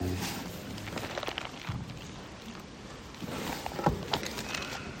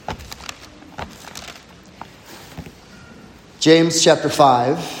James chapter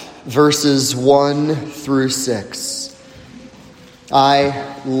 5, verses 1 through 6.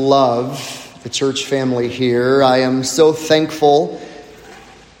 I love the church family here. I am so thankful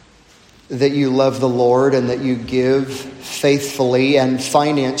that you love the Lord and that you give faithfully and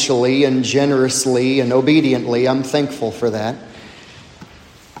financially and generously and obediently. I'm thankful for that.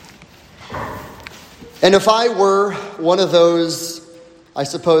 And if I were one of those, I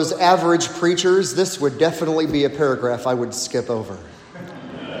suppose, average preachers, this would definitely be a paragraph I would skip over.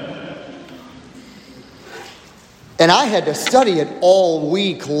 And I had to study it all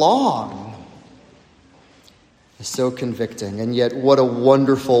week long. It's so convicting. And yet what a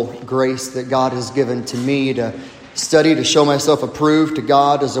wonderful grace that God has given to me to study, to show myself approved to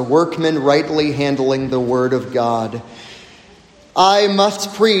God as a workman, rightly handling the word of God. I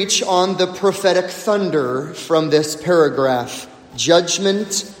must preach on the prophetic thunder from this paragraph.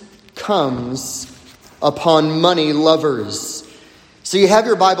 Judgment comes upon money lovers. So you have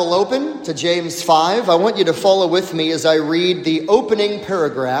your Bible open to James 5. I want you to follow with me as I read the opening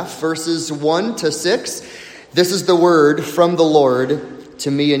paragraph, verses 1 to 6. This is the word from the Lord to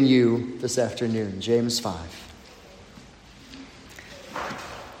me and you this afternoon. James 5.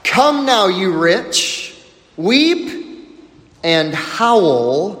 Come now, you rich, weep and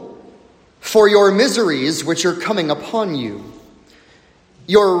howl for your miseries which are coming upon you.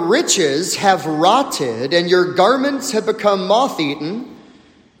 Your riches have rotted, and your garments have become moth-eaten.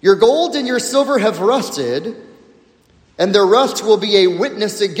 Your gold and your silver have rusted, and their rust will be a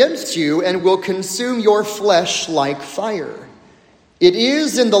witness against you and will consume your flesh like fire. It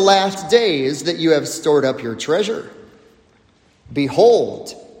is in the last days that you have stored up your treasure.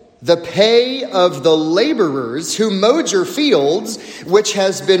 Behold, the pay of the laborers who mowed your fields, which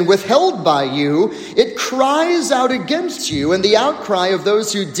has been withheld by you, it cries out against you, and the outcry of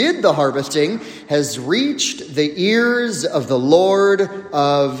those who did the harvesting has reached the ears of the Lord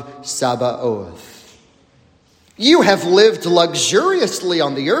of Sabaoth. You have lived luxuriously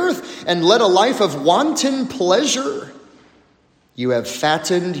on the earth and led a life of wanton pleasure. You have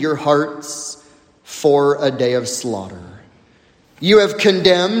fattened your hearts for a day of slaughter. You have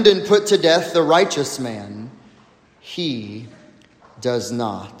condemned and put to death the righteous man. He does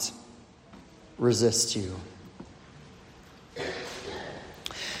not resist you.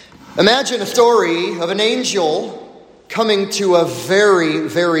 Imagine a story of an angel coming to a very,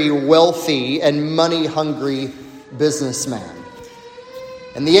 very wealthy and money-hungry businessman.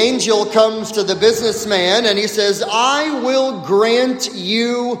 And the angel comes to the businessman and he says, I will grant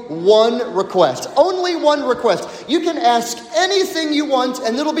you one request. Only one request. You can ask anything you want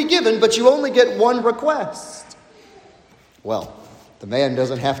and it'll be given, but you only get one request. Well, the man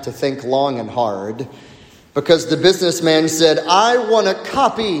doesn't have to think long and hard, because the businessman said, I want a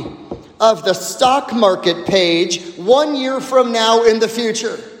copy of the stock market page 1 year from now in the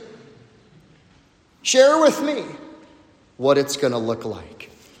future. Share with me what it's going to look like.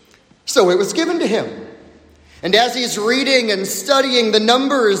 So it was given to him. And as he's reading and studying the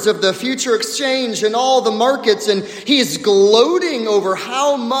numbers of the future exchange and all the markets, and he's gloating over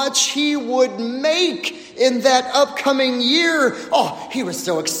how much he would make in that upcoming year. Oh, he was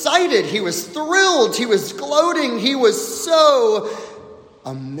so excited. He was thrilled. He was gloating. He was so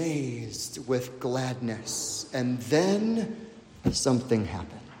amazed with gladness. And then something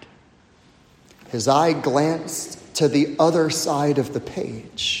happened. His eye glanced to the other side of the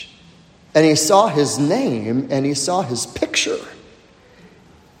page, and he saw his name and he saw his picture.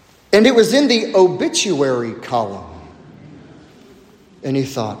 And it was in the obituary column. And he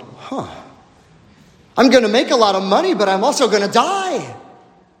thought, I'm going to make a lot of money, but I'm also going to die.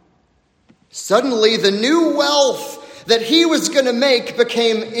 Suddenly, the new wealth that he was going to make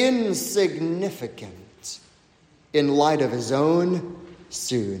became insignificant in light of his own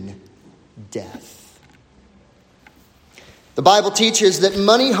soon death. The Bible teaches that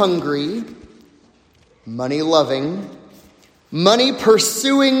money-hungry, money-loving,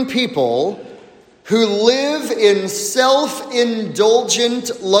 money-pursuing people who live in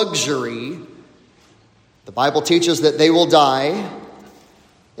self-indulgent luxury, the Bible teaches that they will die,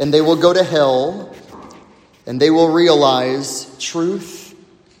 and they will go to hell, and they will realize truth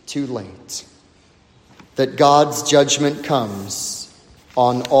too late, that God's judgment comes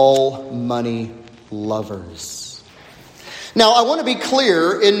on all money lovers. Now, I want to be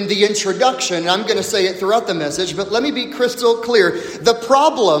clear in the introduction. I'm going to say it throughout the message, but let me be crystal clear. The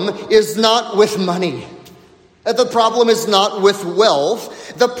problem is not with money. The problem is not with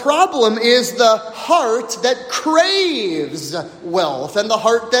wealth. The problem is the heart that craves wealth, and the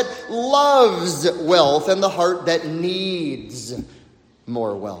heart that loves wealth, and the heart that needs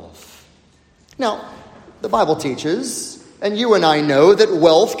more wealth. Now, the Bible teaches And you and I know that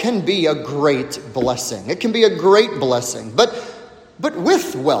wealth can be a great blessing. It can be a great blessing. But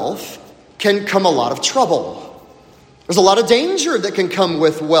with wealth can come a lot of trouble. There's a lot of danger that can come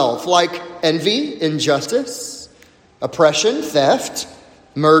with wealth, like envy, injustice, oppression, theft,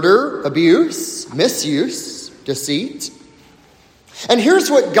 murder, abuse, misuse, deceit. And here's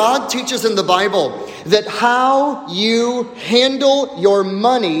what God teaches in the Bible, that how you handle your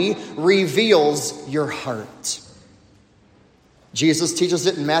money reveals your heart. Jesus teaches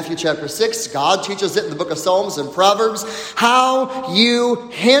it in Matthew chapter 6. God teaches it in the book of Psalms and Proverbs. How you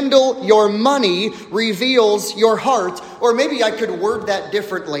handle your money reveals your heart. Or maybe I could word that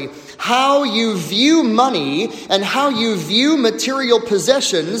differently. How you view money and how you view material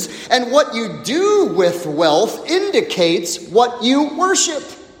possessions and what you do with wealth indicates what you worship.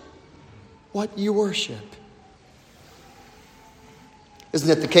 What you worship. Isn't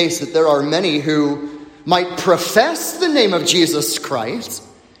it the case that there are many who might profess the name of Jesus Christ,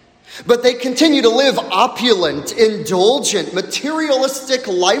 but they continue to live opulent, indulgent, materialistic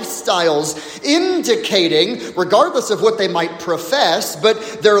lifestyles, indicating, regardless of what they might profess,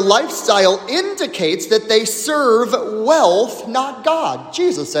 but their lifestyle indicates that they serve wealth, not God.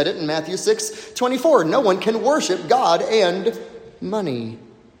 Jesus said it in Matthew 6:24. No one can worship God and money.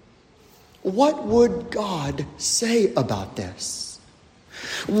 What would God say about this?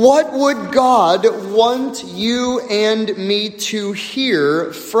 What would God want you and me to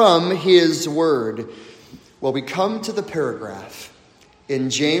hear from His Word? Well, we come to the paragraph in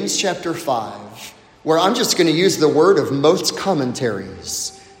James chapter 5, where I'm just going to use the word of most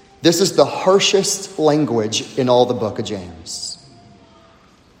commentaries. This is the harshest language in all the book of James.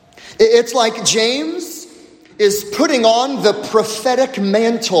 It's like James is putting on the prophetic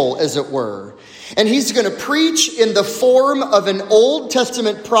mantle, as it were. And he's going to preach in the form of an Old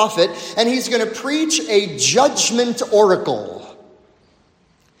Testament prophet, and he's going to preach a judgment oracle.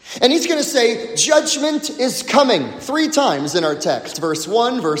 And he's going to say, judgment is coming 3 times in our text. Verse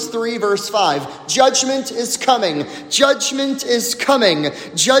 1, verse 3, verse 5. Judgment is coming. Judgment is coming.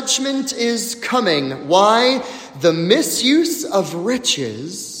 Judgment is coming. Why? The misuse of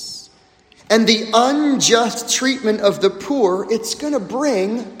riches and the unjust treatment of the poor, it's going to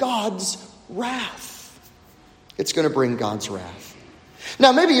bring God's wrath. It's going to bring God's wrath.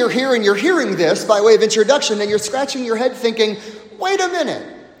 Now, maybe you're here and you're hearing this by way of introduction and you're scratching your head thinking, wait a minute,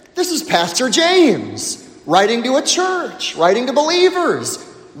 this is Pastor James writing to a church, writing to believers.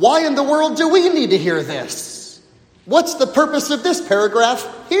 Why in the world do we need to hear this? What's the purpose of this paragraph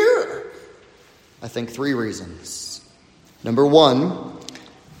here? I think 3 reasons. Number 1,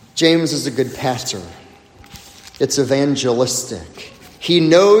 James is a good pastor. It's evangelistic. He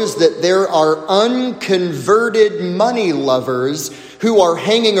knows that there are unconverted money lovers who are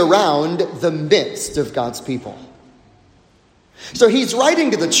hanging around the midst of God's people. So he's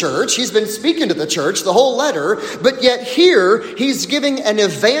writing to the church. He's been speaking to the church the whole letter, but yet here he's giving an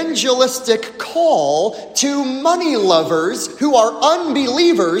evangelistic call to money lovers who are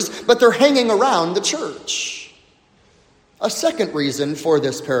unbelievers, but they're hanging around the church. A second reason for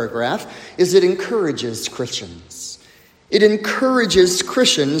this paragraph is it encourages Christians. It encourages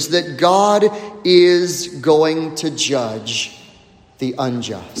Christians that God is going to judge the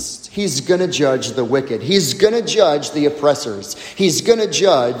unjust. He's going to judge the wicked. He's going to judge the oppressors. He's going to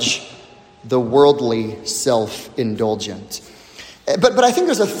judge the worldly self-indulgent. But I think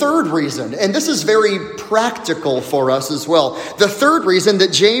there's a third reason, and this is very practical for us as well. The third reason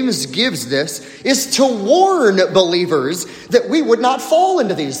that James gives this is to warn believers that we would not fall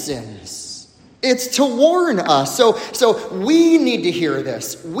into these sins. It's to warn us. So we need to hear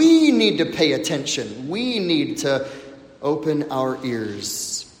this. We need to pay attention. We need to open our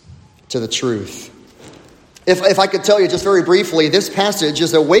ears to the truth. If I could tell you just very briefly, this passage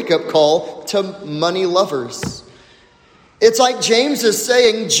is a wake-up call to money lovers. It's like James is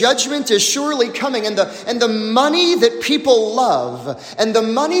saying, judgment is surely coming, and the money that people love and the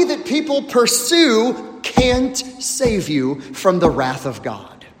money that people pursue can't save you from the wrath of God.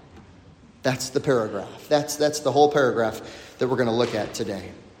 That's the paragraph. That's the whole paragraph that we're going to look at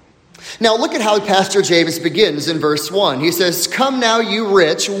today. Now look at how Pastor James begins in verse 1. He says, "Come now, you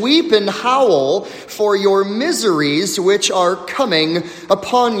rich, weep and howl for your miseries which are coming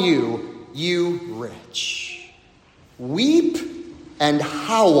upon you, you rich." Weep and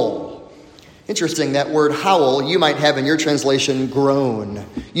howl. Interesting, that word howl, you might have in your translation groan.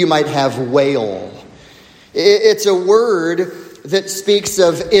 You might have wail. It's a word that speaks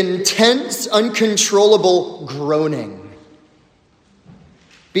of intense, uncontrollable groaning.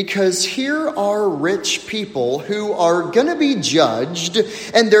 Because here are rich people who are going to be judged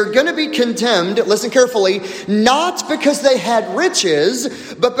and they're going to be condemned, listen carefully, not because they had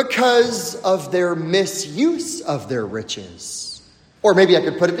riches, but because of their misuse of their riches. Or maybe I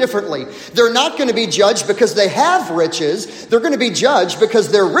could put it differently. They're not going to be judged because they have riches. They're going to be judged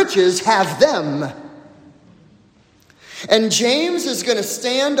because their riches have them. And James is going to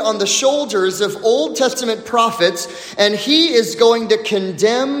stand on the shoulders of Old Testament prophets, and he is going to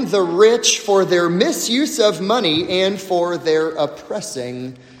condemn the rich for their misuse of money and for their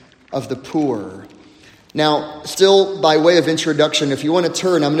oppressing of the poor. Now, still by way of introduction, if you want to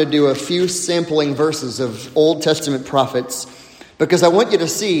turn, I'm going to do a few sampling verses of Old Testament prophets, because I want you to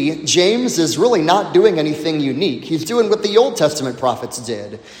see James is really not doing anything unique. He's doing what the Old Testament prophets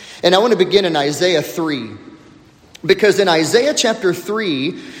did. And I want to begin in Isaiah 3. Because in Isaiah chapter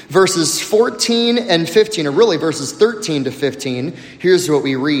 3, verses 14 and 15, or really verses 13 to 15, here's what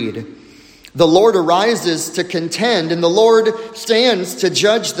we read. The Lord arises to contend, and the Lord stands to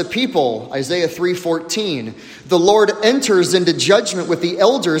judge the people. Isaiah 3:14. The Lord enters into judgment with the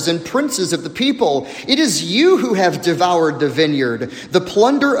elders and princes of the people. It is you who have devoured the vineyard. The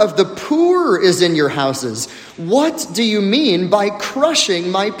plunder of the poor is in your houses. What do you mean by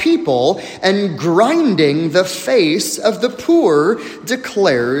crushing my people and grinding the face of the poor,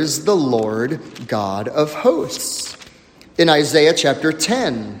 declares the Lord God of hosts. In Isaiah chapter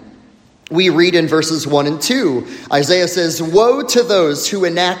 10, we read in verses 1 and 2, Isaiah says, woe to those who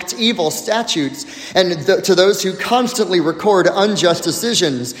enact evil statutes and to those who constantly record unjust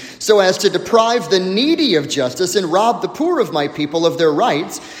decisions, so as to deprive the needy of justice and rob the poor of my people of their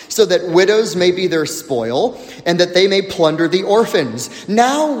rights, so that widows may be their spoil and that they may plunder the orphans.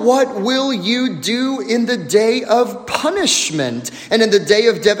 Now what will you do in the day of punishment and in the day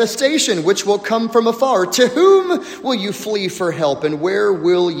of devastation, which will come from afar? To whom will you flee for help, and where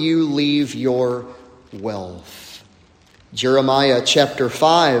will you leave your wealth? Jeremiah chapter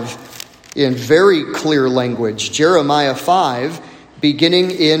 5, in very clear language. Jeremiah 5,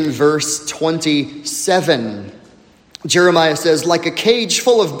 beginning in verse 27. Jeremiah says, like a cage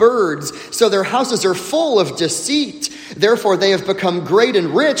full of birds, so their houses are full of deceit. Therefore they have become great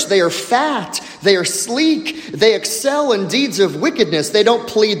and rich. They are fat. They are sleek. They excel in deeds of wickedness. They don't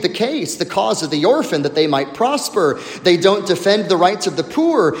plead the case, the cause of the orphan, that they might prosper. They don't defend the rights of the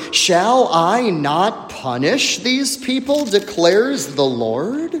poor. Shall I not punish these people, declares the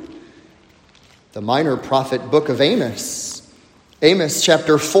Lord? The minor prophet book of Amos. Amos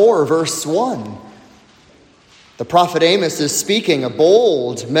chapter 4, verse 1. The prophet Amos is speaking a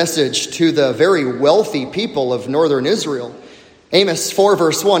bold message to the very wealthy people of northern Israel. Amos 4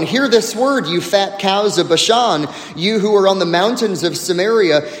 verse 1, hear this word, you fat cows of Bashan, you who are on the mountains of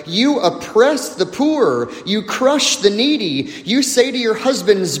Samaria. You oppress the poor, you crush the needy. You say to your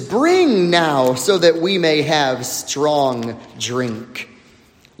husbands, bring now, so that we may have strong drink.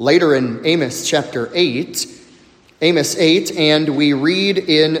 Later in Amos chapter 8, Amos 8, and we read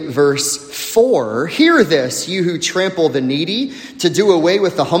in verse 4, hear this, you who trample the needy, to do away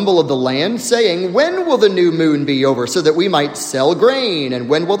with the humble of the land, saying, when will the new moon be over, so that we might sell grain? And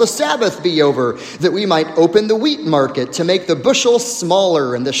when will the Sabbath be over, that we might open the wheat market, to make the bushel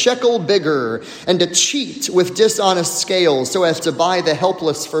smaller and the shekel bigger, and to cheat with dishonest scales, so as to buy the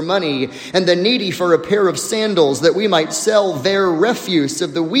helpless for money, and the needy for a pair of sandals, that we might sell their refuse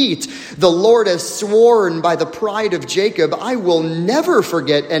of the wheat? The Lord has sworn by the pride of Jacob, I will never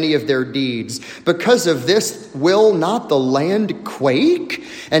forget any of their deeds. Because of this, will not the land quake,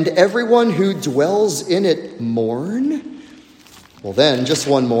 and everyone who dwells in it mourn? Well then, just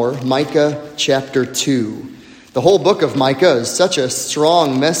one more, Micah chapter 2. The whole book of Micah is such a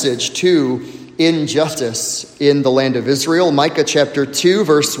strong message to injustice in the land of Israel. Micah chapter 2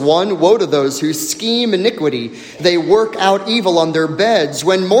 verse 1, woe to those who scheme iniquity. They work out evil on their beds.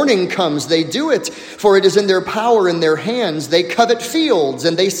 When morning comes, they do it, for it is in their power in their hands. They covet fields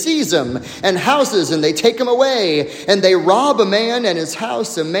and they seize them, and houses and they take them away, and they rob a man and his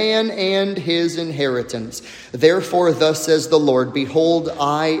house, a man and his inheritance. Therefore thus says the Lord, behold,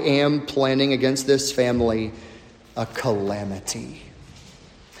 I am planning against this family a calamity.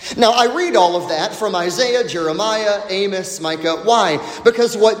 Now, I read all of that from Isaiah, Jeremiah, Amos, Micah. Why?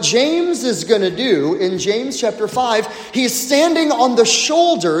 Because what James is going to do in James chapter 5, he's standing on the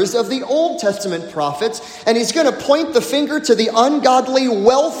shoulders of the Old Testament prophets, and he's going to point the finger to the ungodly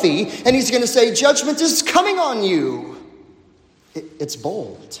wealthy, and he's going to say, judgment is coming on you. It's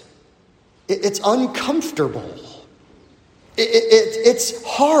bold. It's uncomfortable. It's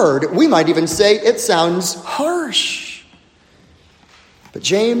hard. We might even say it sounds harsh. But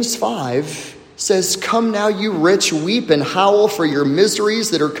James 5 says, "Come now, you rich, weep and howl for your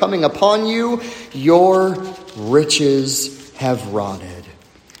miseries that are coming upon you. Your riches have rotted."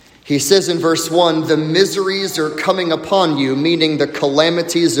 He says in verse 1, the miseries are coming upon you, meaning the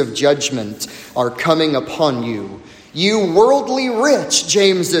calamities of judgment are coming upon you. You worldly rich,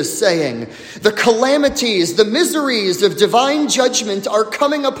 James is saying, the calamities, the miseries of divine judgment are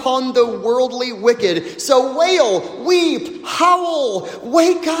coming upon the worldly wicked. So wail, weep, howl,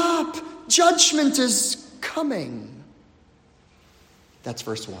 wake up. Judgment is coming. That's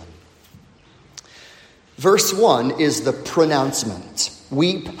verse 1. Verse 1 is the pronouncement.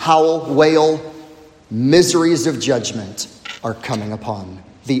 Weep, howl, wail, miseries of judgment are coming upon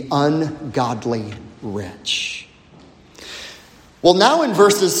the ungodly rich. Well, now in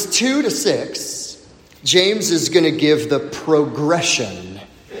verses 2 to 6, James is going to give the progression.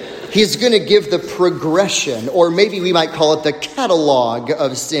 He's going to give the progression, or maybe we might call it the catalog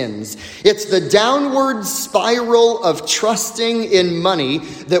of sins. It's the downward spiral of trusting in money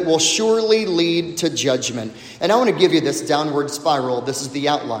that will surely lead to judgment. And I want to give you this downward spiral. This is the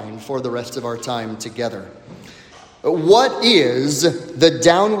outline for the rest of our time together. What is the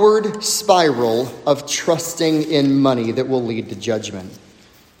downward spiral of trusting in money that will lead to judgment?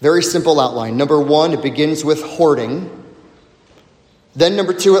 Very simple outline. Number 1, it begins with hoarding. Then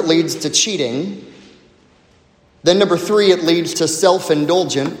number 2, it leads to cheating. Then number 3, it leads to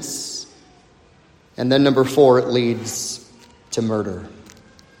self-indulgence. And then number 4, it leads to murder.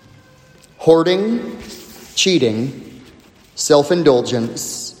 Hoarding, cheating,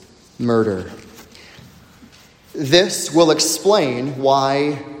 self-indulgence, murder. This will explain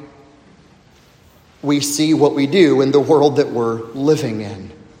why we see what we do in the world that we're living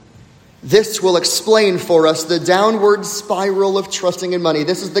in. This will explain for us the downward spiral of trusting in money.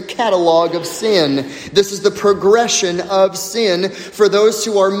 This is the catalog of sin. This is the progression of sin for those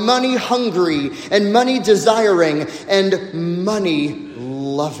who are money hungry and money desiring and money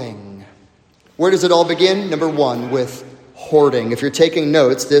loving. Where does it all begin? Number 1, with hoarding. If you're taking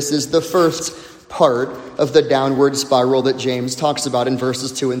notes, this is the first part of the downward spiral that James talks about in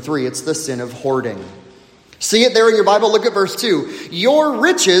verses 2 and 3. It's the sin of hoarding. See it there in your Bible? Look at verse 2. Your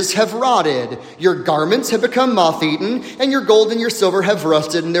riches have rotted, your garments have become moth-eaten, and your gold and your silver have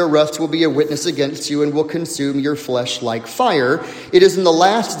rusted, and their rust will be a witness against you and will consume your flesh like fire. It is in the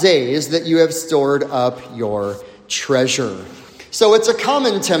last days that you have stored up your treasure. So it's a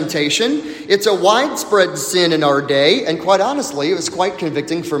common temptation. It's a widespread sin in our day, and quite honestly, it was quite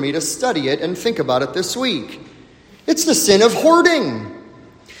convicting for me to study it and think about it this week. It's the sin of hoarding.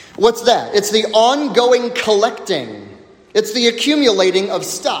 What's that? It's the ongoing collecting. It's the accumulating of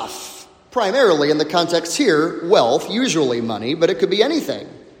stuff. Primarily in the context here, wealth, usually money, but it could be anything.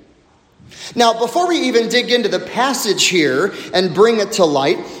 Now, before we even dig into the passage here and bring it to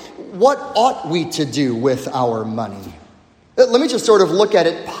light, what ought we to do with our money? Let me just sort of look at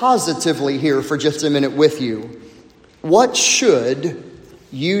it positively here for just a minute with you. What should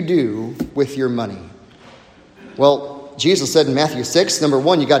you do with your money? Well, Jesus said in Matthew 6, number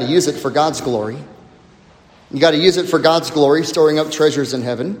 1, you got to use it for God's glory. You got to use it for God's glory, storing up treasures in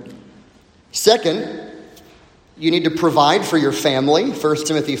heaven. Second, you need to provide for your family. 1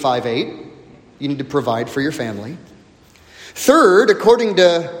 Timothy 5:8. You need to provide for your family. Third, according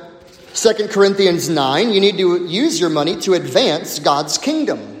to 2 Corinthians 9, you need to use your money to advance God's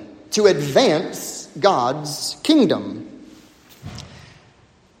kingdom. To advance God's kingdom.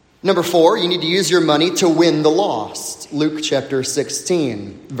 Number 4, you need to use your money to win the lost. Luke chapter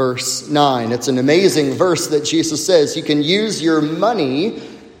 16, verse 9. It's an amazing verse that Jesus says you can use your money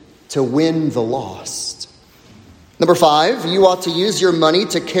to win the lost. Number 5, you ought to use your money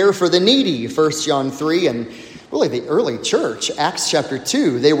to care for the needy. 1 John 3 and really the early church, Acts chapter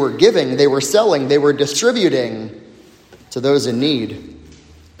 2. They were giving, they were selling, they were distributing to those in need,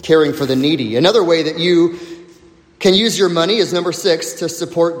 caring for the needy. Another way that you can use your money is number 6, to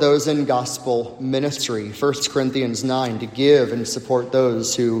support those in gospel ministry. 1 Corinthians 9, to give and support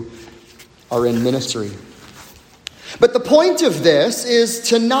those who are in ministry. But the point of this is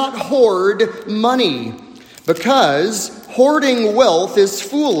to not hoard money, because hoarding wealth is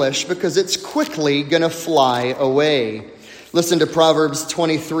foolish, because it's quickly going to fly away. Listen to Proverbs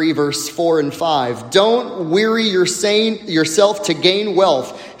 23, verse 4 and 5. Don't weary yourself to gain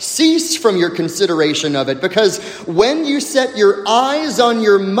wealth. Cease from your consideration of it, because when you set your eyes on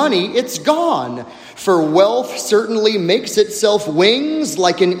your money, it's gone. For wealth certainly makes itself wings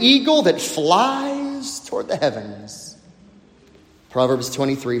like an eagle that flies toward the heavens. Proverbs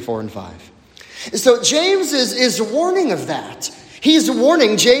 23, 4 and 5. So James is warning of that. He's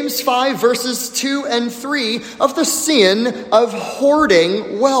warning, James 5 verses 2 and 3, of the sin of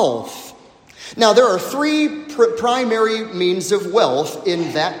hoarding wealth. Now, there are three primary means of wealth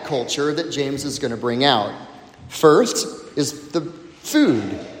in that culture that James is going to bring out. First is the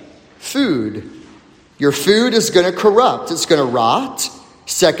food. Food. Your food is going to corrupt. It's going to rot.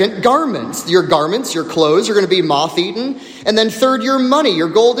 Second, garments. Your garments, your clothes are going to be moth-eaten. And then third, your money, your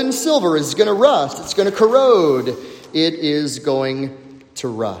gold and silver is going to rust. It's going to corrode. It is going to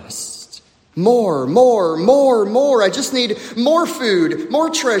rust. More. I just need more food, more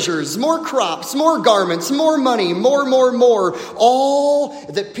treasures, more crops, more garments, more money, more. All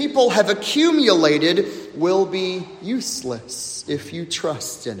that people have accumulated will be useless if you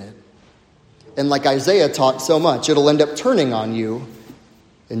trust in it. And like Isaiah taught so much, it'll end up turning on you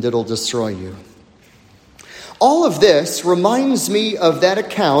and it'll destroy you. All of this reminds me of that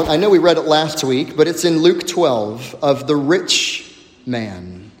account. I know we read it last week, but it's in Luke 12 of the rich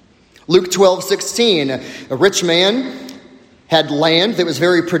man. Luke 12:16, a rich man had land that was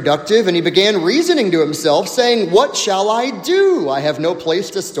very productive, and he began reasoning to himself, saying, "What shall I do? I have no place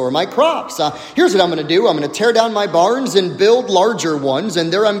to store my crops. Here's what I'm going to do. I'm going to tear down my barns and build larger ones,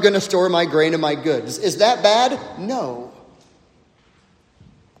 and there I'm going to store my grain and my goods." Is that bad? No.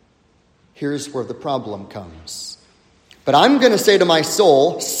 Here's where the problem comes. "But I'm going to say to my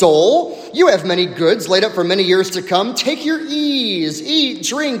soul, you have many goods laid up for many years to come. Take your ease, eat,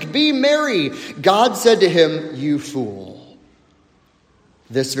 drink, be merry." God said to him, "You fool.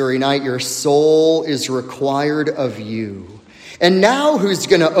 This very night your soul is required of you. And now who's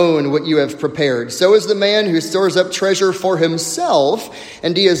going to own what you have prepared? So is the man who stores up treasure for himself,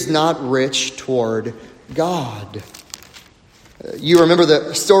 and he is not rich toward God." You remember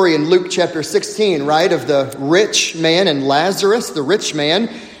the story in Luke chapter 16, right? Of the rich man and Lazarus. The rich man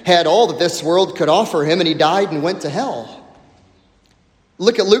had all that this world could offer him, and he died and went to hell.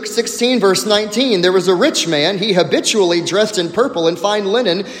 Look at Luke 16, verse 19. "There was a rich man. He habitually dressed in purple and fine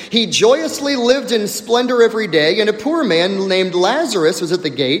linen. He joyously lived in splendor every day. And a poor man named Lazarus was at the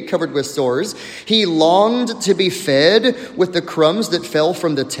gate, covered with sores. He longed to be fed with the crumbs that fell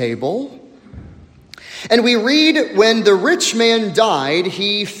from the table." And we read, when the rich man died,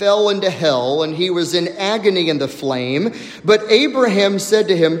 he fell into hell, and he was in agony in the flame. But Abraham said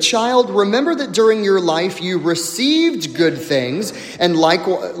to him, "Child, remember that during your life you received good things, and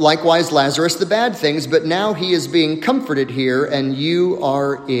likewise Lazarus the bad things, but now he is being comforted here, and you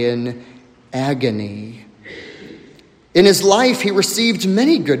are in agony." In his life, he received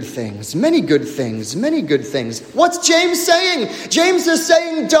many good things. What's James saying? James is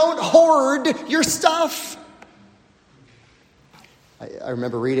saying, don't hoard your stuff. I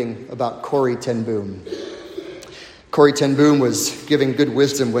remember reading about Corrie ten Boom. Corrie ten Boom was giving good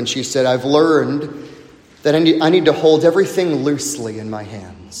wisdom when she said, "I've learned that I need to hold everything loosely in my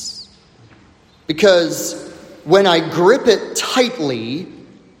hands. Because when I grip it tightly,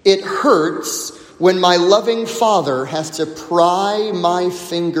 it hurts when my loving Father has to pry my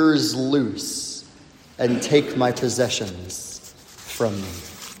fingers loose and take my possessions from me."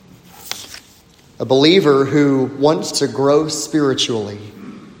 A believer who wants to grow spiritually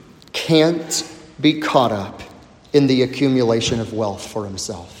can't be caught up in the accumulation of wealth for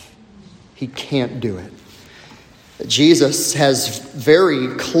himself. He can't do it. Jesus has very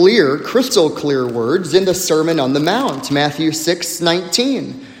clear, crystal clear words in the Sermon on the Mount, Matthew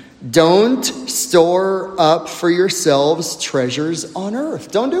 6:19. "Don't store up for yourselves treasures on earth."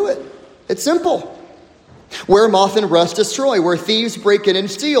 Don't do it. It's simple. "Where moth and rust destroy, where thieves break in and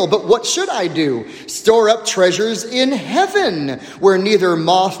steal. But what should I do? Store up treasures in heaven, where neither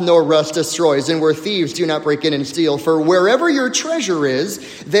moth nor rust destroys, and where thieves do not break in and steal. For wherever your treasure is,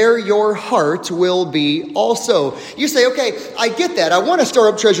 there your heart will be also." You say, okay, I get that. I want to store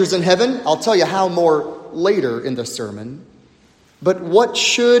up treasures in heaven. I'll tell you how more later in the sermon. But what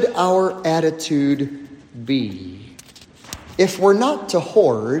should our attitude be? If we're not to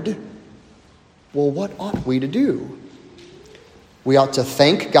hoard, well, what ought we to do? We ought to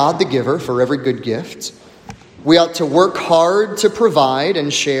thank God the giver for every good gift. We ought to work hard to provide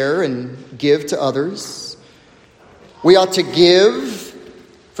and share and give to others. We ought to give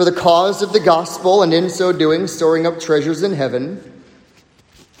for the cause of the gospel, and in so doing, storing up treasures in heaven.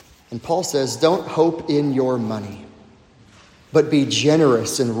 And Paul says, don't hope in your money, but be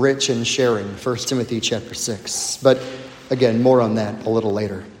generous and rich in sharing. 1 Timothy chapter 6. But again, more on that a little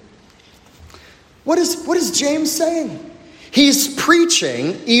later. What is James saying? He's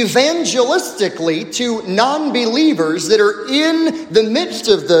preaching evangelistically to non-believers that are in the midst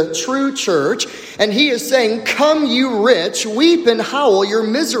of the true church. And he is saying, "Come, you rich, weep and howl your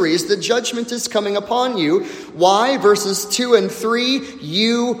miseries. The judgment is coming upon you." Why? Verses 2 and 3,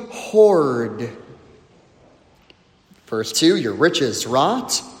 you hoard. Verse 2, your riches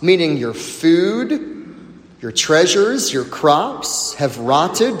rot, meaning your food, your treasures, your crops have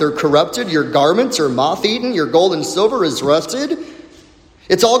rotted, they're corrupted, your garments are moth-eaten, your gold and silver is rusted.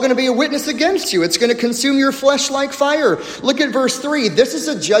 It's all going to be a witness against you. It's going to consume your flesh like fire. Look at verse 3. This is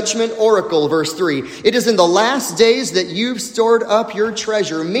a judgment oracle, verse 3. It is in the last days that you've stored up your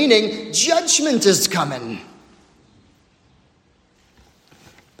treasure, meaning judgment is coming.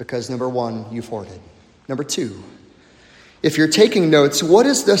 Because number one, you've hoarded. Number two, if you're taking notes, what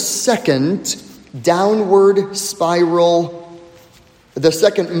is the second downward spiral, the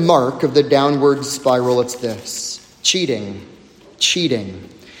second mark of the downward spiral? It's this: cheating.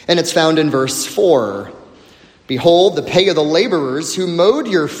 And it's found in verse 4. Behold, the pay of the laborers who mowed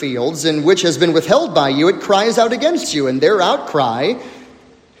your fields, and which has been withheld by you, it cries out against you, and their outcry,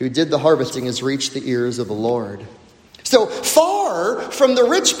 who did the harvesting, has reached the ears of the Lord. So far from the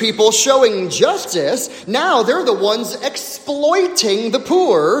rich people showing justice, now they're the ones exploiting the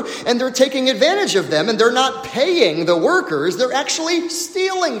poor, and they're taking advantage of them, and they're not paying the workers. They're actually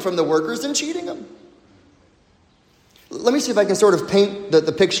stealing from the workers and cheating them. Let me see if I can sort of paint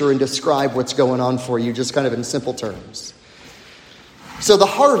the picture and describe what's going on for you, just kind of in simple terms. So the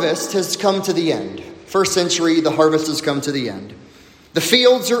harvest has come to the end. First century, the harvest has come to the end. The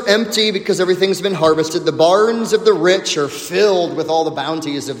fields are empty because everything's been harvested. The barns of the rich are filled with all the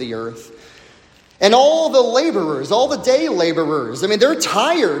bounties of the earth. And all the laborers, all the day laborers, they're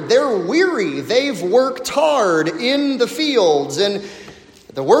tired, they're weary, they've worked hard in the fields. And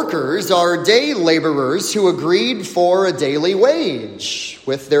the workers are day laborers who agreed for a daily wage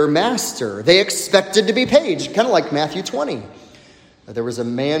with their master. They expected to be paid, kind of like Matthew 20. There was a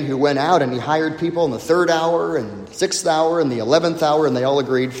man who went out and he hired people in the 3rd hour and 6th hour and the 11th hour, and they all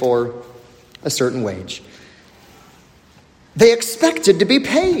agreed for a certain wage. They expected to be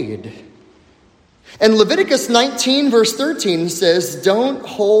paid. And Leviticus 19 verse 13 says, don't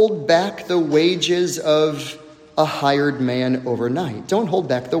hold back the wages of a hired man overnight. Don't hold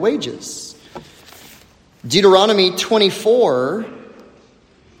back the wages. Deuteronomy 24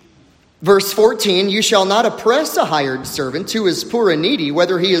 verse 14, you shall not oppress a hired servant who is poor and needy,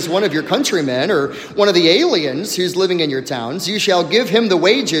 whether he is one of your countrymen or one of the aliens who's living in your towns. You shall give him the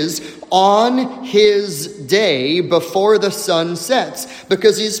wages on his day before the sun sets,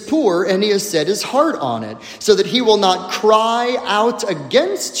 because he's poor and he has set his heart on it, so that he will not cry out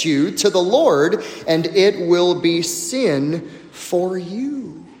against you to the Lord, and it will be sin for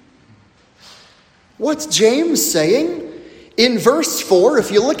you. What's James saying? In verse 4,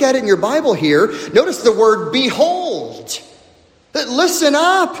 if you look at it in your Bible here, notice the word behold. Listen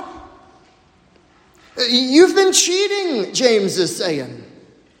up. You've been cheating, James is saying.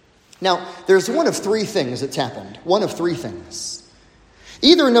 Now, there's one of three things that's happened. One of three things.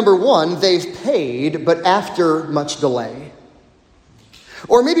 Either, number one, they've paid, but after much delay.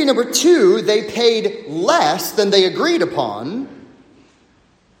 Or maybe number two, they paid less than they agreed upon.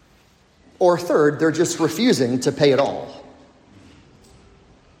 Or third, they're just refusing to pay at all.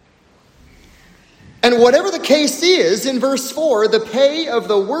 And whatever the case is, in verse 4, the pay of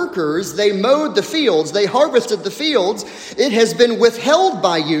the workers, they mowed the fields, they harvested the fields, it has been withheld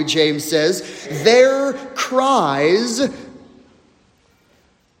by you, James says. Their cries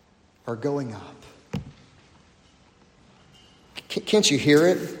are going up. Can't you hear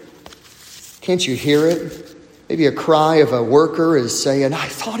it? Can't you hear it? Maybe a cry of a worker is saying, I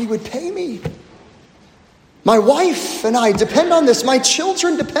thought he would pay me. My wife and I depend on this. My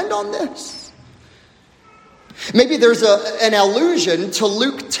children depend on this. Maybe there's an allusion to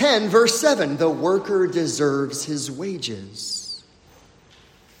Luke 10, verse 7. The worker deserves his wages.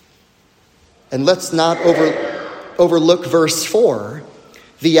 And let's not overlook verse 4.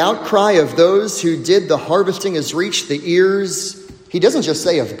 The outcry of those who did the harvesting has reached the ears, he doesn't just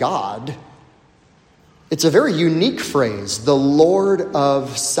say of God. It's a very unique phrase, the Lord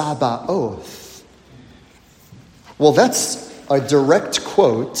of Sabaoth. Well, that's a direct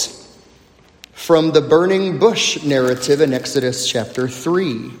quote from the burning bush narrative in Exodus chapter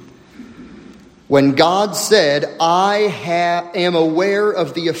 3. When God said, I am aware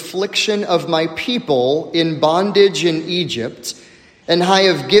of the affliction of my people in bondage in Egypt, and I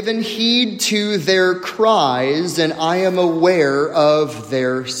have given heed to their cries, and I am aware of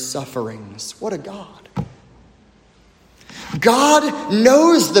their sufferings. What a God. God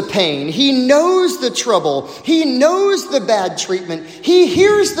knows the pain. He knows the trouble. He knows the bad treatment. He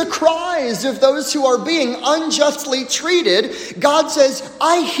hears the cries of those who are being unjustly treated. God says,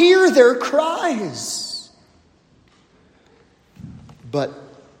 I hear their cries. But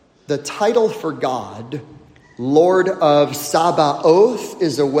the title for God, Lord of Sabaoth,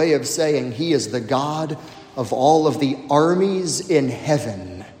 is a way of saying he is the God of all of the armies in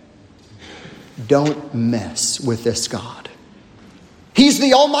heaven, don't mess with this God. He's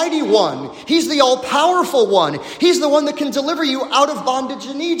the Almighty One. He's the all-powerful one. He's the one that can deliver you out of bondage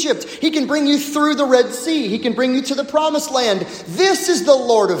in Egypt. He can bring you through the Red Sea. He can bring you to the Promised Land. This is the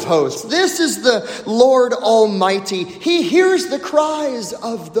Lord of hosts. This is the Lord Almighty. He hears the cries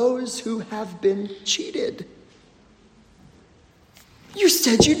of those who have been cheated. You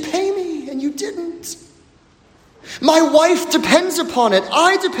said you'd pay me, and you didn't. My wife depends upon it.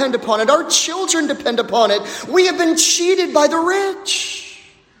 I depend upon it. Our children depend upon it. We have been cheated by the rich.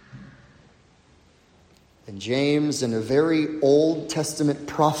 And James, in a very Old Testament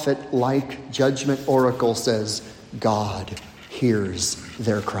prophet-like judgment oracle, says, God hears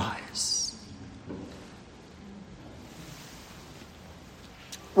their cries.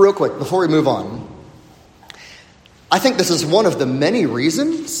 Real quick, before we move on, I think this is one of the many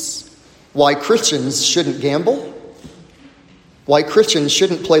reasons why Christians shouldn't gamble, why Christians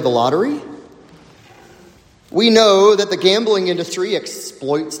shouldn't play the lottery. We know that the gambling industry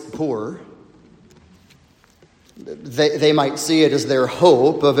exploits the poor. They might see it as their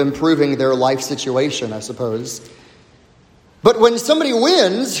hope of improving their life situation, I suppose. But when somebody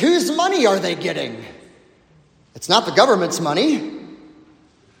wins, whose money are they getting? It's not the government's money.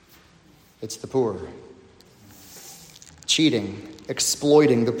 It's the poor. Cheating,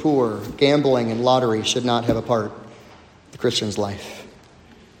 exploiting the poor, gambling, and lottery should not have a part in the Christian's life.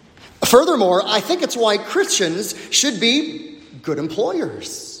 Furthermore, I think it's why Christians should be good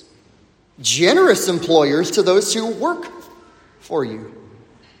employers, generous employers to those who work for you.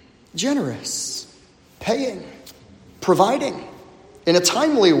 Generous, paying, providing in a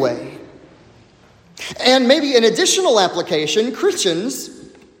timely way. And maybe an additional application, Christians,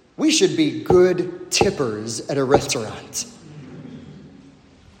 we should be good tippers at a restaurant.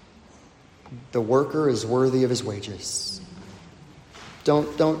 The worker is worthy of his wages.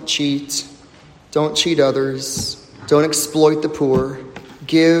 Don't cheat. Don't cheat others. Don't exploit the poor.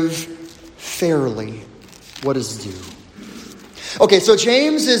 Give fairly what is due. Okay, so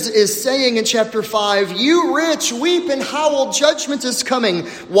James is saying in chapter 5, you rich, weep and howl, judgment is coming.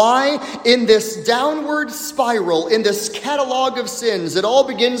 Why? In this downward spiral, in this catalog of sins, it all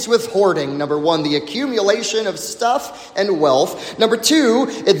begins with hoarding. Number 1, the accumulation of stuff and wealth. Number 2,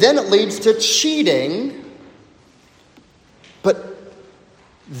 it leads to cheating. But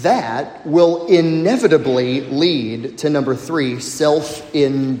that will inevitably lead to number 3,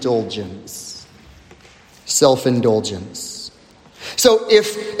 self-indulgence. Self-indulgence. So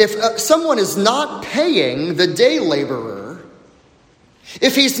if someone is not paying the day laborer,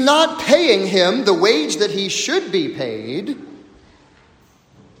 if he's not paying him the wage that he should be paid,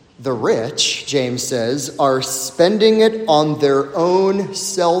 the rich, James says, are spending it on their own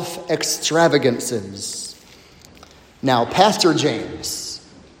self-extravagances. Now, Pastor James,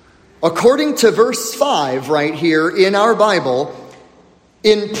 according to verse 5 right here in our Bible,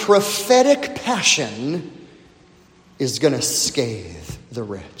 in prophetic passion, is going to scathe the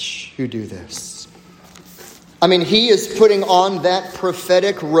rich who do this. I mean, he is putting on that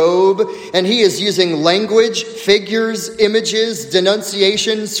prophetic robe, and he is using language, figures, images,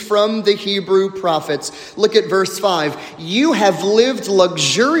 denunciations from the Hebrew prophets. Look at verse 5. You have lived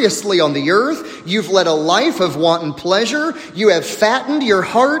luxuriously on the earth. You've led a life of wanton pleasure. You have fattened your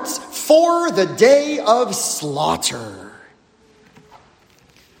hearts for the day of slaughter.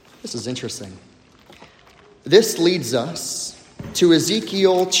 This is interesting. This leads us to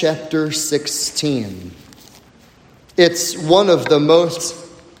Ezekiel chapter 16. It's one of the most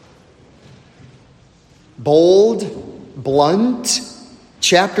bold, blunt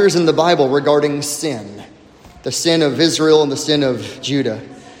chapters in the Bible regarding sin. The sin of Israel and the sin of Judah.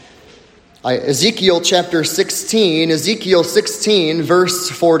 Ezekiel chapter 16, Ezekiel 16 verse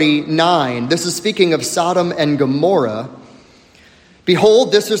 49. This is speaking of Sodom and Gomorrah.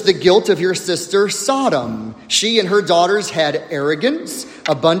 Behold, this is the guilt of your sister Sodom. She and her daughters had arrogance,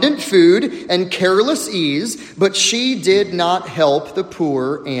 abundant food, and careless ease, but she did not help the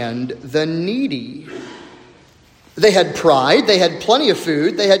poor and the needy. They had pride, they had plenty of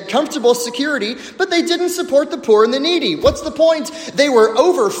food, they had comfortable security, but they didn't support the poor and the needy. What's the point? They were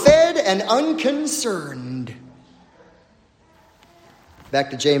overfed and unconcerned.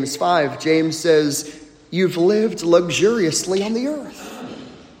 Back to James 5, James says, you've lived luxuriously on the earth.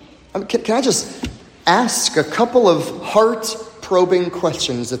 Can I just ask a couple of heart-probing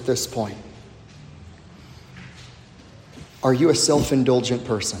questions at this point? Are you a self-indulgent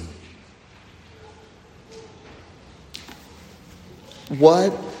person?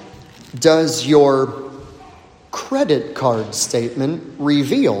 What does your credit card statement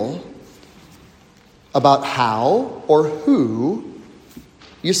reveal about how or who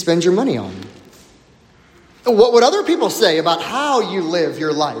you spend your money on? What would other people say about how you live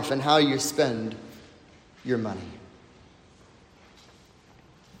your life and how you spend your money?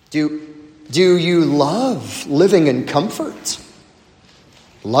 Do you love living in comfort,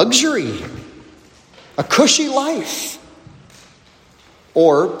 luxury, a cushy life?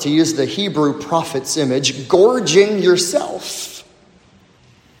 Or, to use the Hebrew prophet's image, gorging yourself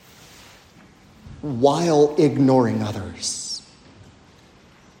while ignoring others?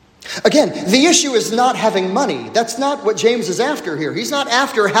 Again, the issue is not having money. That's not what James is after here. He's not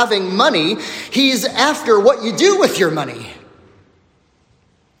after having money. He's after what you do with your money.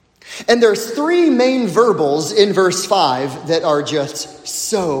 And there's three main verbals in verse 5 that are just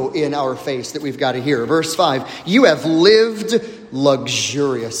so in our face that we've got to hear. Verse 5, you have lived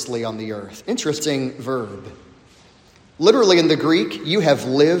luxuriously on the earth. Interesting verb. Literally in the Greek, you have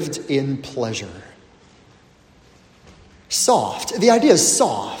lived in pleasure. Soft. The idea is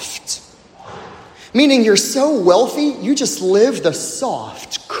soft. Meaning you're so wealthy, you just live the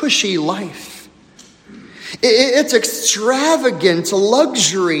soft, cushy life. It's extravagant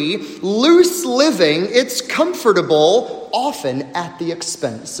luxury, loose living. It's comfortable, often at the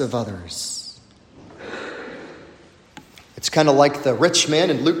expense of others. It's kind of like the rich man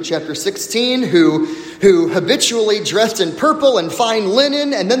in Luke chapter 16 who habitually dressed in purple and fine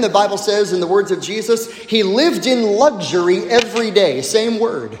linen. And then the Bible says, in the words of Jesus, he lived in luxury every day. Same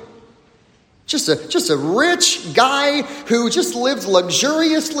word. Just a rich guy who just lived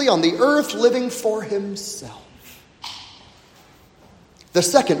luxuriously on the earth, living for himself. The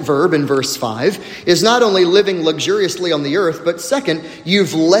second verb in verse 5 is not only living luxuriously on the earth, but second,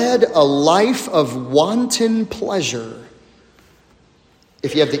 you've led a life of wanton pleasure.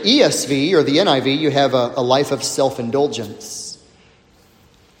 If you have the ESV or the NIV, you have a life of self-indulgence.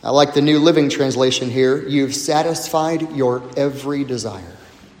 I like the New Living Translation here. You've satisfied your every desire.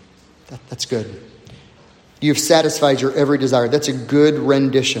 That's good. You've satisfied your every desire. That's a good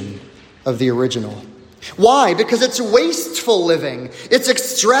rendition of the original. Why? Because it's wasteful living. It's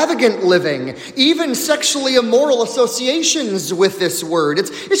extravagant living. Even sexually immoral associations with this word.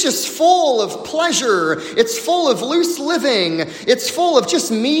 It's just full of pleasure. It's full of loose living. It's full of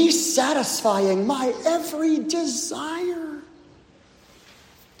just me satisfying my every desire.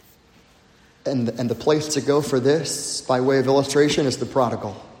 And the place to go for this, by way of illustration, is the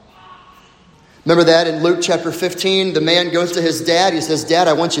prodigal. Remember that in Luke chapter 15, the man goes to his dad. He says, Dad,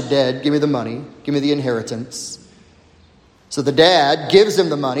 I want you dead. Give me the money. Give me the inheritance. So the dad gives him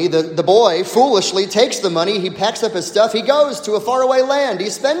the money. The boy foolishly takes the money. He packs up his stuff. He goes to a faraway land.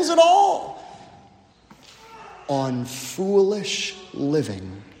 He spends it all on foolish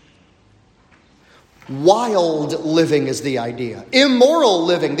living. Wild living is the idea. Immoral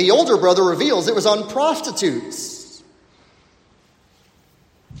living. The older brother reveals it was on prostitutes.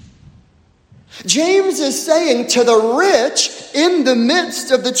 James is saying to the rich, in the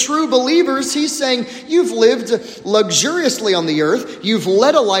midst of the true believers, he's saying, you've lived luxuriously on the earth. You've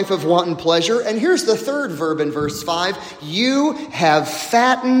led a life of wanton pleasure. And here's the third verb in verse 5. You have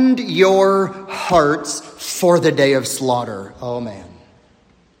fattened your hearts for the day of slaughter. Oh, man.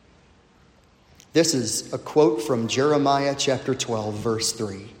 This is a quote from Jeremiah chapter 12, verse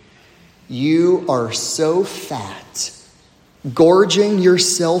 3. You are so fat, gorging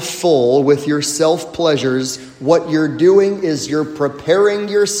yourself full with your self-pleasures. What you're doing is you're preparing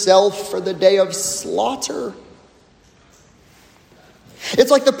yourself for the day of slaughter.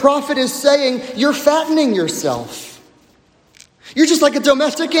 It's like the prophet is saying, you're fattening yourself. You're just like a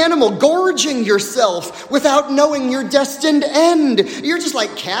domestic animal, gorging yourself without knowing your destined end. You're just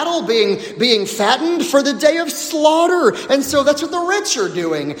like cattle being fattened for the day of slaughter. And so that's what the rich are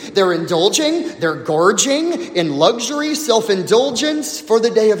doing. They're indulging, they're gorging in luxury, self-indulgence for the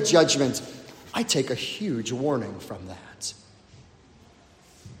day of judgment. I take a huge warning from that.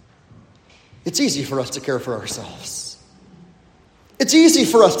 It's easy for us to care for ourselves. It's easy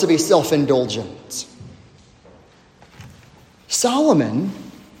for us to be self-indulgent. Solomon,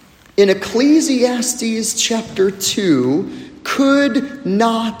 in Ecclesiastes chapter 2, could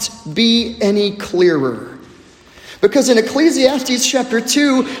not be any clearer. Because in Ecclesiastes chapter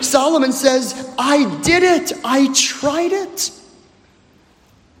 2, Solomon says, I did it, I tried it.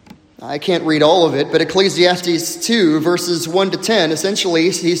 I can't read all of it, but Ecclesiastes 2, verses 1 to 10, essentially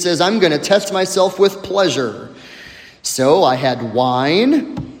he says, I'm going to test myself with pleasure. So I had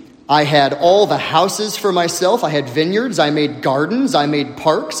wine, I had all the houses for myself. I had vineyards. I made gardens. I made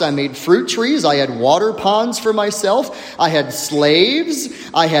parks. I made fruit trees. I had water ponds for myself. I had slaves.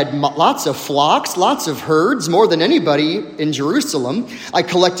 I had lots of flocks, lots of herds, more than anybody in Jerusalem. I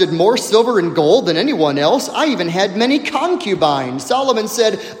collected more silver and gold than anyone else. I even had many concubines. Solomon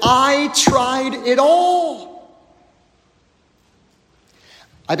said, I tried it all.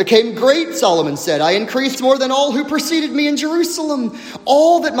 I became great, Solomon said. I increased more than all who preceded me in Jerusalem.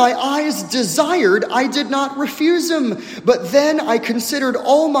 All that my eyes desired, I did not refuse him. But then I considered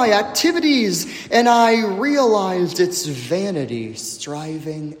all my activities, and I realized it's vanity,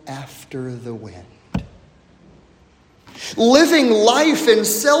 striving after the wind. Living life in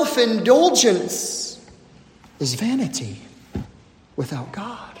self-indulgence is vanity without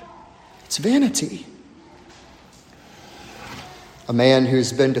God. It's vanity. A man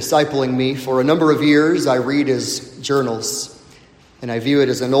who's been discipling me for a number of years, I read his journals, and I view it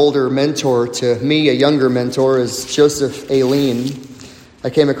as an older mentor to me, a younger mentor, is Joseph Aileen. I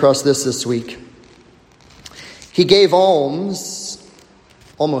came across this week. He gave alms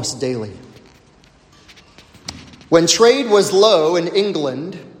almost daily. When trade was low in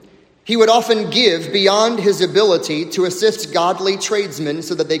England, he would often give beyond his ability to assist godly tradesmen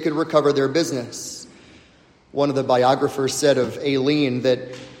so that they could recover their business. One of the biographers said of Aileen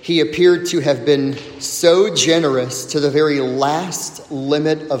that he appeared to have been so generous to the very last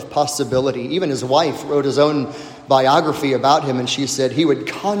limit of possibility. Even his wife wrote his own biography about him, and she said he would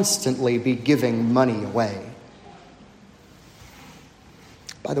constantly be giving money away.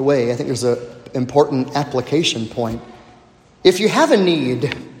 By the way, I think there's an important application point. If you have a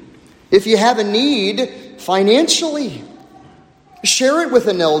need financially, share it with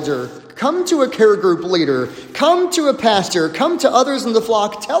an elder. Come to a care group leader. Come to a pastor. Come to others in the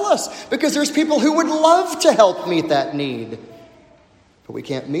flock. Tell us, because there's people who would love to help meet that need. But we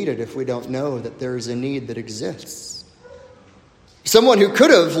can't meet it if we don't know that there's a need that exists. Someone who could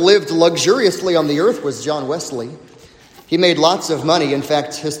have lived luxuriously on the earth was John Wesley. He made lots of money. In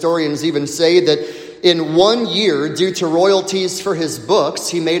fact, historians even say that in 1 year, due to royalties for his books,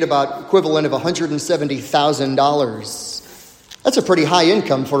 he made about equivalent of $170,000. That's a pretty high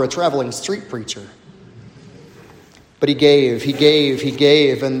income for a traveling street preacher. But he gave,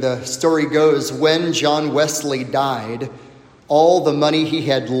 and the story goes, when John Wesley died, all the money he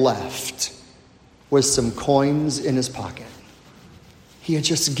had left was some coins in his pocket. He had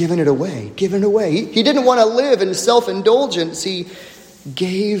just given it away. He didn't want to live in self-indulgence. He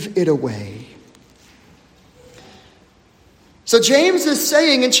gave it away. So James is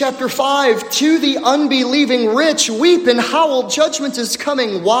saying in chapter 5, to the unbelieving rich, weep and howl, judgment is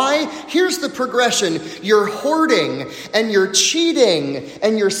coming. Why? Here's the progression. You're hoarding, and you're cheating,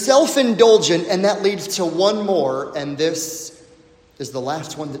 and you're self-indulgent, and that leads to one more, and this is the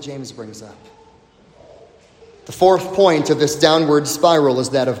last one that James brings up. The fourth point of this downward spiral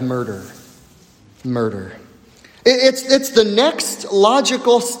is that of murder. Murder. It's the next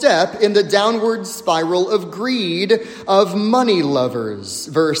logical step in the downward spiral of greed of money lovers.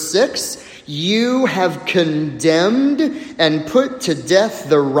 Verse 6, you have condemned and put to death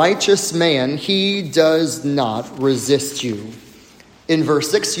the righteous man. He does not resist you. In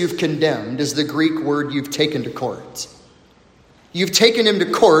verse 6, you've condemned is the Greek word you've taken to court. You've taken him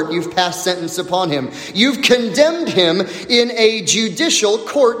to court. You've passed sentence upon him. You've condemned him in a judicial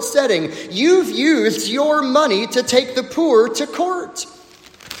court setting. You've used your money to take the poor to court.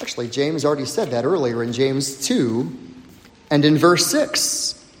 Actually, James already said that earlier in James 2 and in verse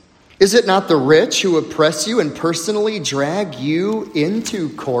 6. Is it not the rich who oppress you and personally drag you into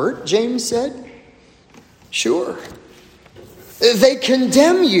court? James said. Sure. They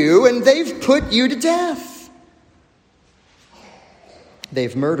condemn you and they've put you to death.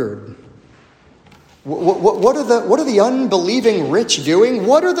 They've murdered. What are the unbelieving rich doing?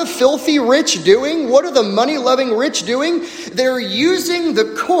 What are the filthy rich doing? What are the money-loving rich doing? They're using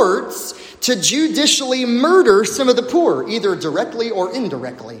the courts to judicially murder some of the poor, either directly or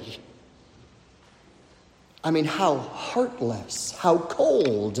indirectly. I mean, how heartless, how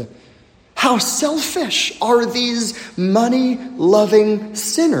cold, how selfish are these money-loving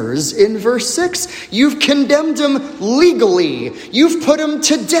sinners in verse 6? You've condemned them legally. You've put them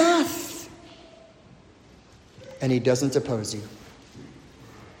to death. And he doesn't oppose you.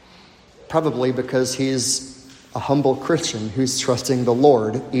 Probably because he's a humble Christian who's trusting the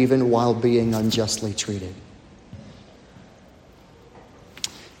Lord even while being unjustly treated.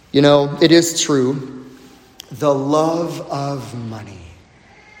 You know, it is true. The love of money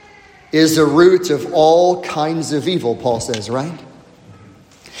is the root of all kinds of evil, Paul says, right?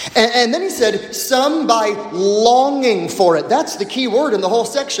 And then he said, some by longing for it. That's the key word in the whole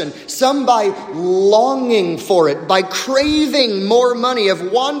section. Some by longing for it, by craving more money,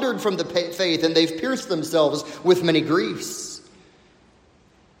 have wandered from the faith, and they've pierced themselves with many griefs.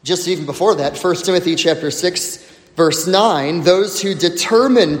 Just even before that, 1 Timothy chapter 6, verse 9, those who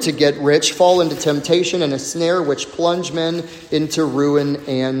determine to get rich fall into temptation and a snare which plunge men into ruin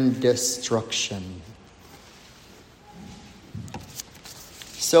and destruction.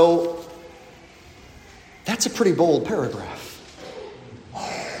 So, that's a pretty bold paragraph.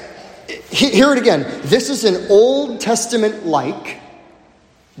 Hear it again. This is an Old Testament-like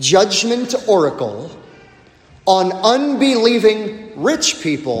judgment oracle on unbelieving rich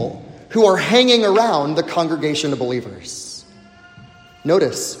people who are hanging around the congregation of believers.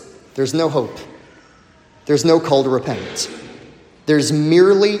 Notice, there's no hope. There's no call to repent. There's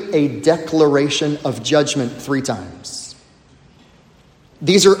merely a declaration of judgment 3 times.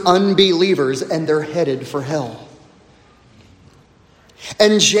 These are unbelievers, and they're headed for hell.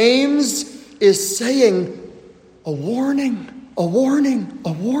 And James is saying, a warning, a warning,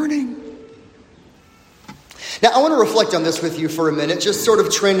 a warning. Now, I want to reflect on this with you for a minute, just sort of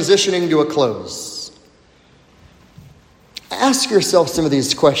transitioning to a close. Ask yourself some of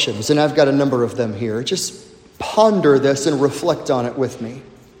these questions, and I've got a number of them here. Just ponder this and reflect on it with me.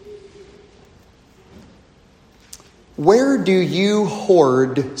 Where do you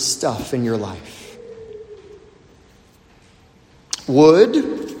hoard stuff in your life?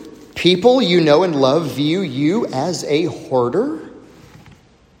 Would people you know and love view you as a hoarder?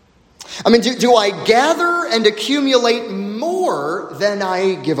 I mean, do I gather and accumulate more than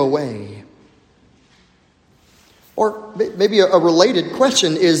I give away? Or maybe a related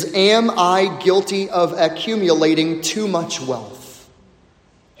question is, am I guilty of accumulating too much wealth?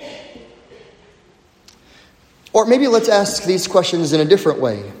 Or maybe let's ask these questions in a different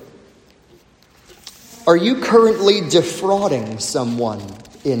way. Are you currently defrauding someone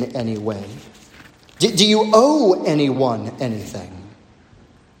in any way? Do you owe anyone anything?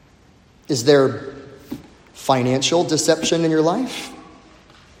 Is there financial deception in your life?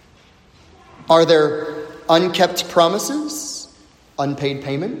 Are there unkept promises, unpaid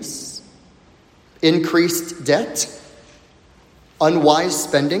payments, increased debt, unwise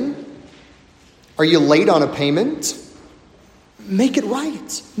spending? Are you late on a payment? Make it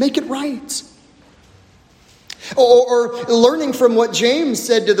right. Make it right. Or learning from what James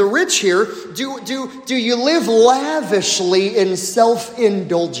said to the rich here, do you live lavishly in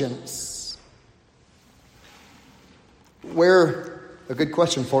self-indulgence? A good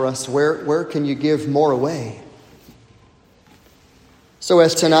question for us, where can you give more away? So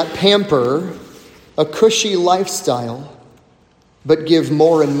as to not pamper a cushy lifestyle, but give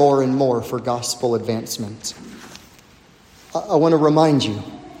more and more and more for gospel advancement. I want to remind you,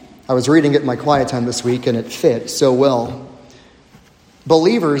 I was reading it in my quiet time this week, and it fit so well.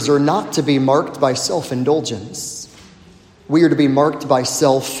 Believers are not to be marked by self-indulgence. We are to be marked by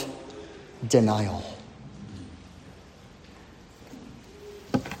self-denial.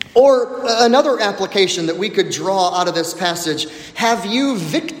 Or another application that we could draw out of this passage, have you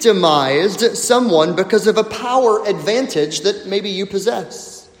victimized someone because of a power advantage that maybe you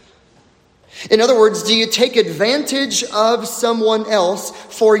possess? In other words, do you take advantage of someone else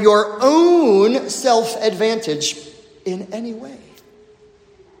for your own self-advantage in any way?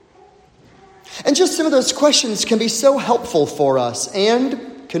 And just some of those questions can be so helpful for us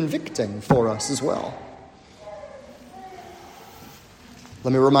and convicting for us as well.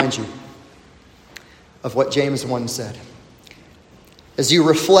 Let me remind you of what James 1 said. As you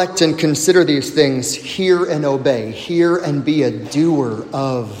reflect and consider these things, hear and obey. Hear and be a doer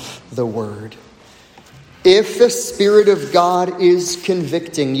of the word. If the Spirit of God is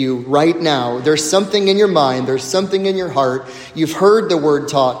convicting you right now, there's something in your mind, there's something in your heart, you've heard the word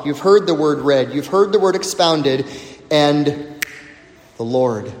taught, you've heard the word read, you've heard the word expounded, and the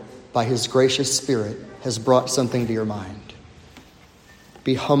Lord, by His gracious Spirit, has brought something to your mind.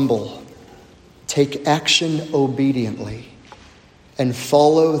 Be humble, take action obediently, and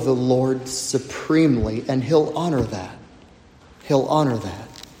follow the Lord supremely, and He'll honor that. He'll honor that.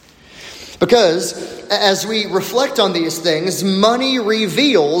 Because as we reflect on these things, money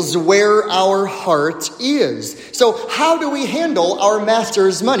reveals where our heart is. So how do we handle our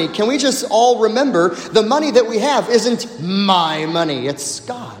master's money? Can we just all remember the money that we have isn't my money, it's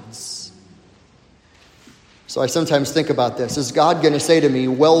God's. So I sometimes think about this. Is God going to say to me,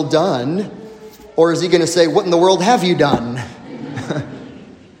 well done? Or is He going to say, what in the world have you done?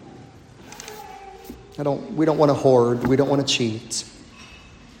 We don't want to hoard. We don't want to cheat.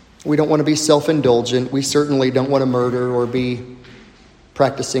 We don't want to be self-indulgent. We certainly don't want to murder or be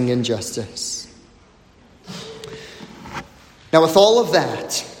practicing injustice. Now, with all of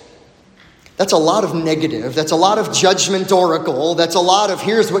that, that's a lot of negative. That's a lot of judgmentorical. That's a lot of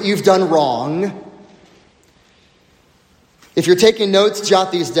here's what you've done wrong. If you're taking notes,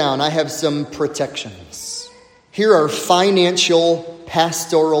 jot these down. I have some protections. Here are financial,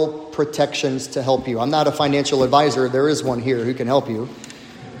 pastoral protections to help you. I'm not a financial advisor. There is one here who can help you.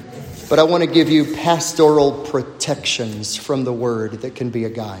 But I want to give you pastoral protections from the Word that can be a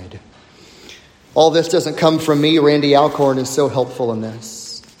guide. All this doesn't come from me. Randy Alcorn is so helpful in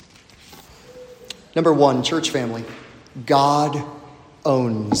this. Number one, church family, God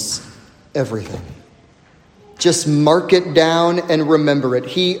owns everything. Just mark it down and remember it.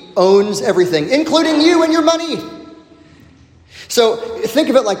 He owns everything, including you and your money. So think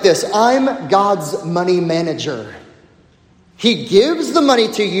of it like this. I'm God's money manager. He gives the money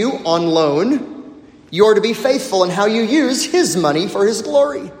to you on loan. You are to be faithful in how you use His money for His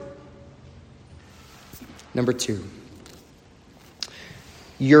glory. Number two,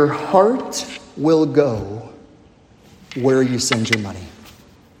 your heart will go where you send your money.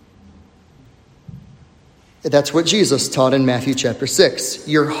 That's what Jesus taught in Matthew chapter 6.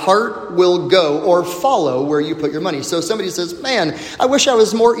 Your heart will go or follow where you put your money. So somebody says, man, I wish I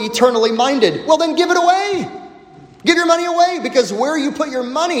was more eternally minded. Well, then give it away. Give your money away, because where you put your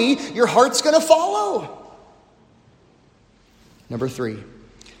money, your heart's going to follow. Number three,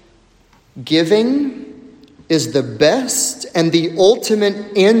 giving is the best and the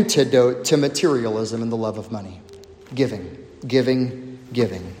ultimate antidote to materialism and the love of money. Giving.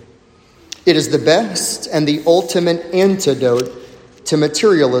 It is the best and the ultimate antidote to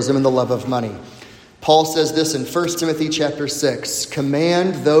materialism and the love of money. Paul says this in 1 Timothy chapter 6.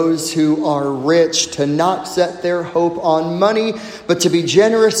 Command those who are rich to not set their hope on money, but to be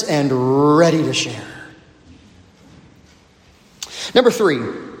generous and ready to share. Number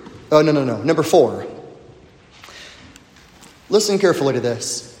four. Listen carefully to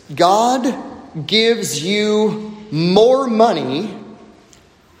this. God gives you more money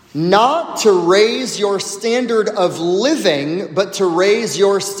not to raise your standard of living, but to raise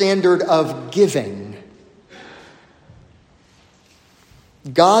your standard of giving.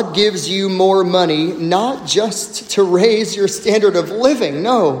 God gives you more money not just to raise your standard of living,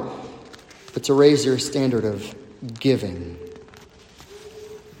 no, but to raise your standard of giving.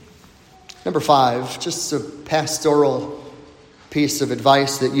 Number five, just a pastoral piece of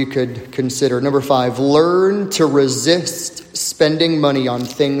advice that you could consider. Number five, learn to resist spending money on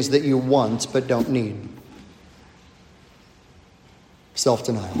things that you want but don't need.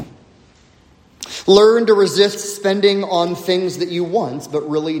 Self-denial. Learn to resist spending on things that you want but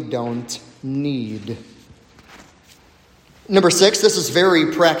really don't need. Number six, this is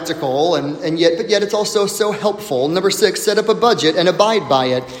very practical but yet it's also so helpful. Number six, set up a budget and abide by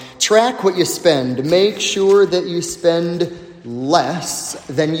it. Track what you spend. Make sure that you spend less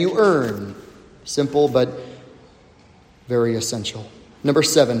than you earn. Simple but very essential. Number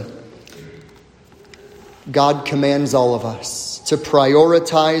seven, God commands all of us to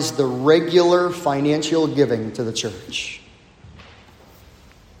prioritize the regular financial giving to the church.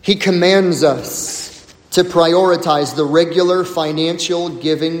 He commands us to prioritize the regular financial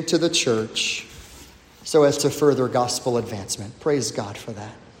giving to the church so as to further gospel advancement. Praise God for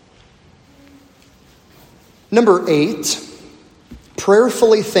that. Number eight,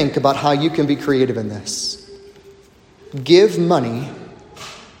 prayerfully think about how you can be creative in this. Give money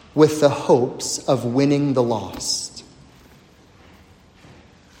with the hopes of winning the lost.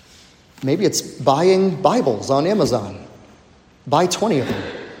 Maybe it's buying Bibles on Amazon. Buy 20 of them.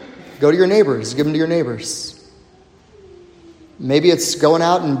 Go to your neighbors, give them to your neighbors. Maybe it's going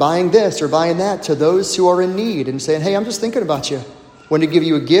out and buying this or buying that to those who are in need and saying, hey, I'm just thinking about you. Want to give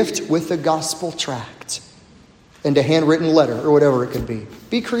you a gift with a gospel tract and a handwritten letter or whatever it could be.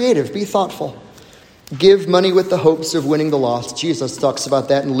 Be creative, be thoughtful. Give money with the hopes of winning the lost. Jesus talks about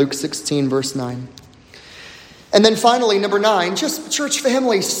that in Luke 16, verse 9. And then finally, number 9, just church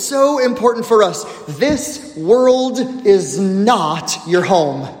family, so important for us. This world is not your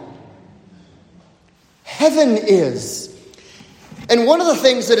home. Heaven is. And one of the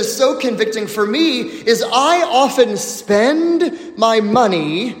things that is so convicting for me is I often spend my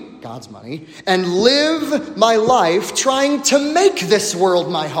money, God's money, and live my life trying to make this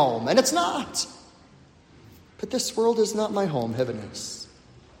world my home. And it's not. But this world is not my home. Heaven is.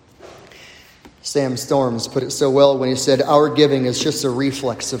 Sam Storms put it so well when he said, our giving is just a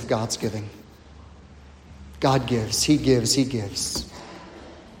reflex of God's giving. God gives, He gives, He gives.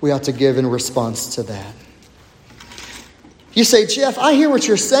 We ought to give in response to that. You say, Jeff, I hear what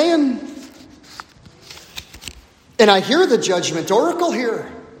you're saying. And I hear the judgment oracle here.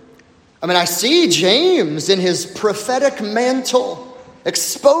 I see James in his prophetic mantle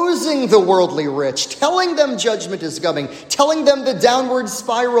exposing the worldly rich, telling them judgment is coming, telling them the downward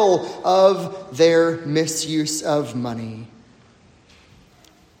spiral of their misuse of money.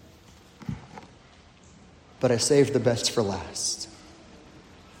 But I saved the best for last.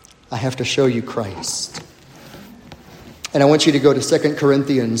 I have to show you Christ. And I want you to go to 2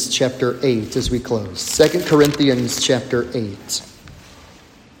 Corinthians chapter 8 as we close. 2 Corinthians chapter 8.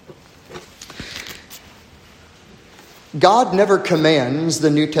 God never commands the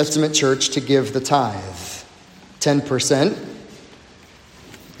New Testament church to give the tithe, 10%.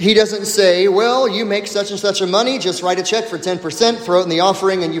 He doesn't say, well, you make such and such a money, just write a check for 10%, throw it in the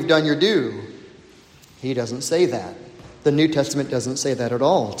offering, and you've done your due. He doesn't say that. The New Testament doesn't say that at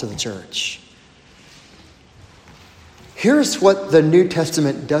all to the church. Here's what the New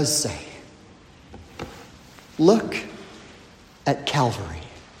Testament does say. Look at Calvary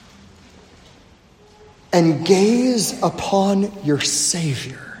and gaze upon your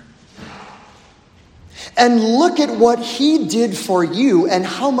Savior. And look at what he did for you and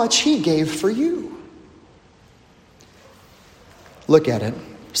how much he gave for you. Look at it.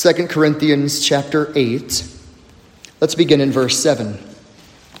 2 Corinthians chapter 8. Let's begin in verse 7.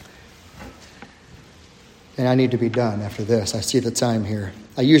 And I need to be done after this. I see the time here.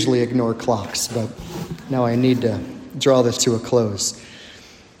 I usually ignore clocks, but now I need to draw this to a close.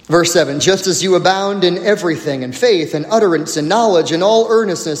 Verse 7, just as you abound in everything, in faith and utterance and knowledge and all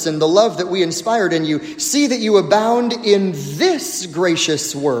earnestness and the love that we inspired in you, see that you abound in this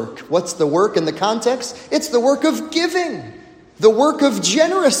gracious work. What's the work in the context? It's the work of giving. The work of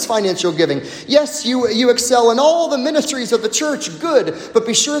generous financial giving. Yes, you excel in all the ministries of the church, good, but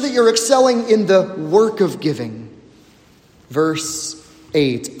be sure that you're excelling in the work of giving. Verse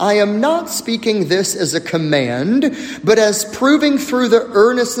 8, I am not speaking this as a command, but as proving through the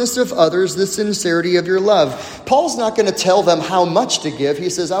earnestness of others the sincerity of your love. Paul's not going to tell them how much to give. He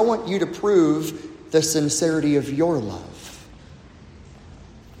says, I want you to prove the sincerity of your love.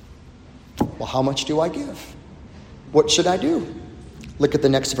 Well, how much do I give? What should I do? Look at the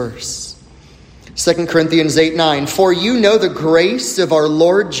next verse. 2 Corinthians 8:9. For you know the grace of our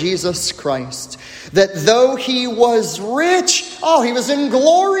Lord Jesus Christ, that though he was rich, he was in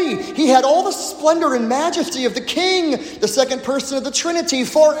glory. He had all the splendor and majesty of the King, the second person of the Trinity,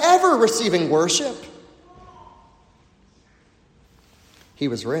 forever receiving worship. He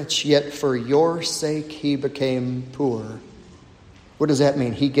was rich, yet for your sake he became poor. What does that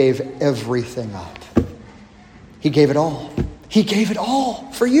mean? He gave everything up. He gave it all. He gave it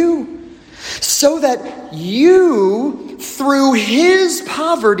all for you. So that you, through his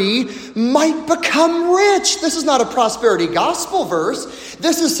poverty, might become rich. This is not a prosperity gospel verse.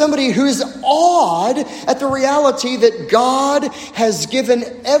 This is somebody who's awed at the reality that God has given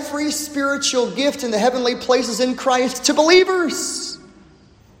every spiritual gift in the heavenly places in Christ to believers.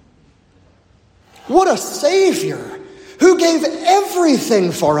 What a Savior who gave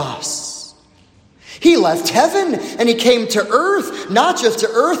everything for us. He left heaven and he came to earth, not just to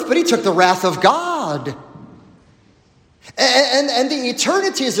earth, but he took the wrath of God. And the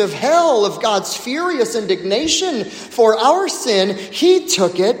eternities of hell, of God's furious indignation for our sin, he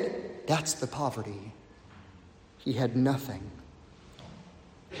took it. That's the poverty. He had nothing.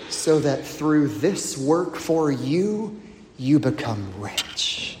 So that through this work for you, you become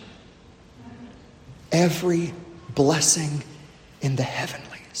rich. Every blessing in the heavenlies.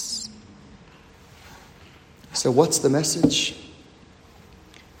 So what's the message?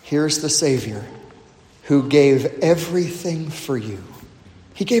 Here's the Savior who gave everything for you.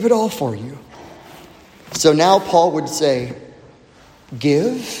 He gave it all for you. So now Paul would say,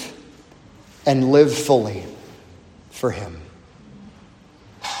 give and live fully for him.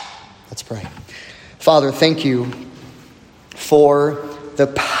 Let's pray. Father, thank you for the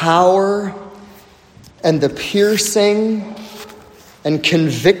power and the piercing and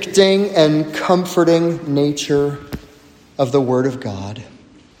convicting and comforting nature of the Word of God.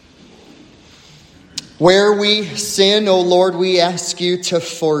 Where we sin, O Lord, we ask you to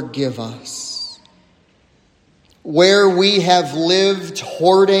forgive us. Where we have lived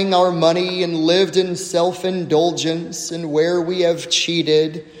hoarding our money and lived in self-indulgence, and where we have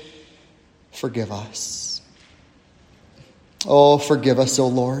cheated, forgive us. Oh, forgive us, O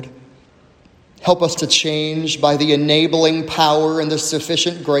Lord. Help us to change by the enabling power and the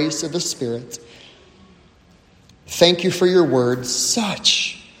sufficient grace of the Spirit. Thank you for your word,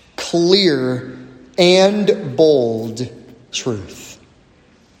 such clear and bold truth.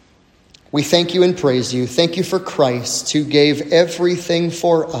 We thank you and praise you. Thank you for Christ who gave everything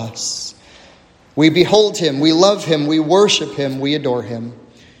for us. We behold him, we love him, we worship him, we adore him.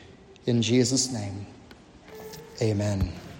 In Jesus' name, amen.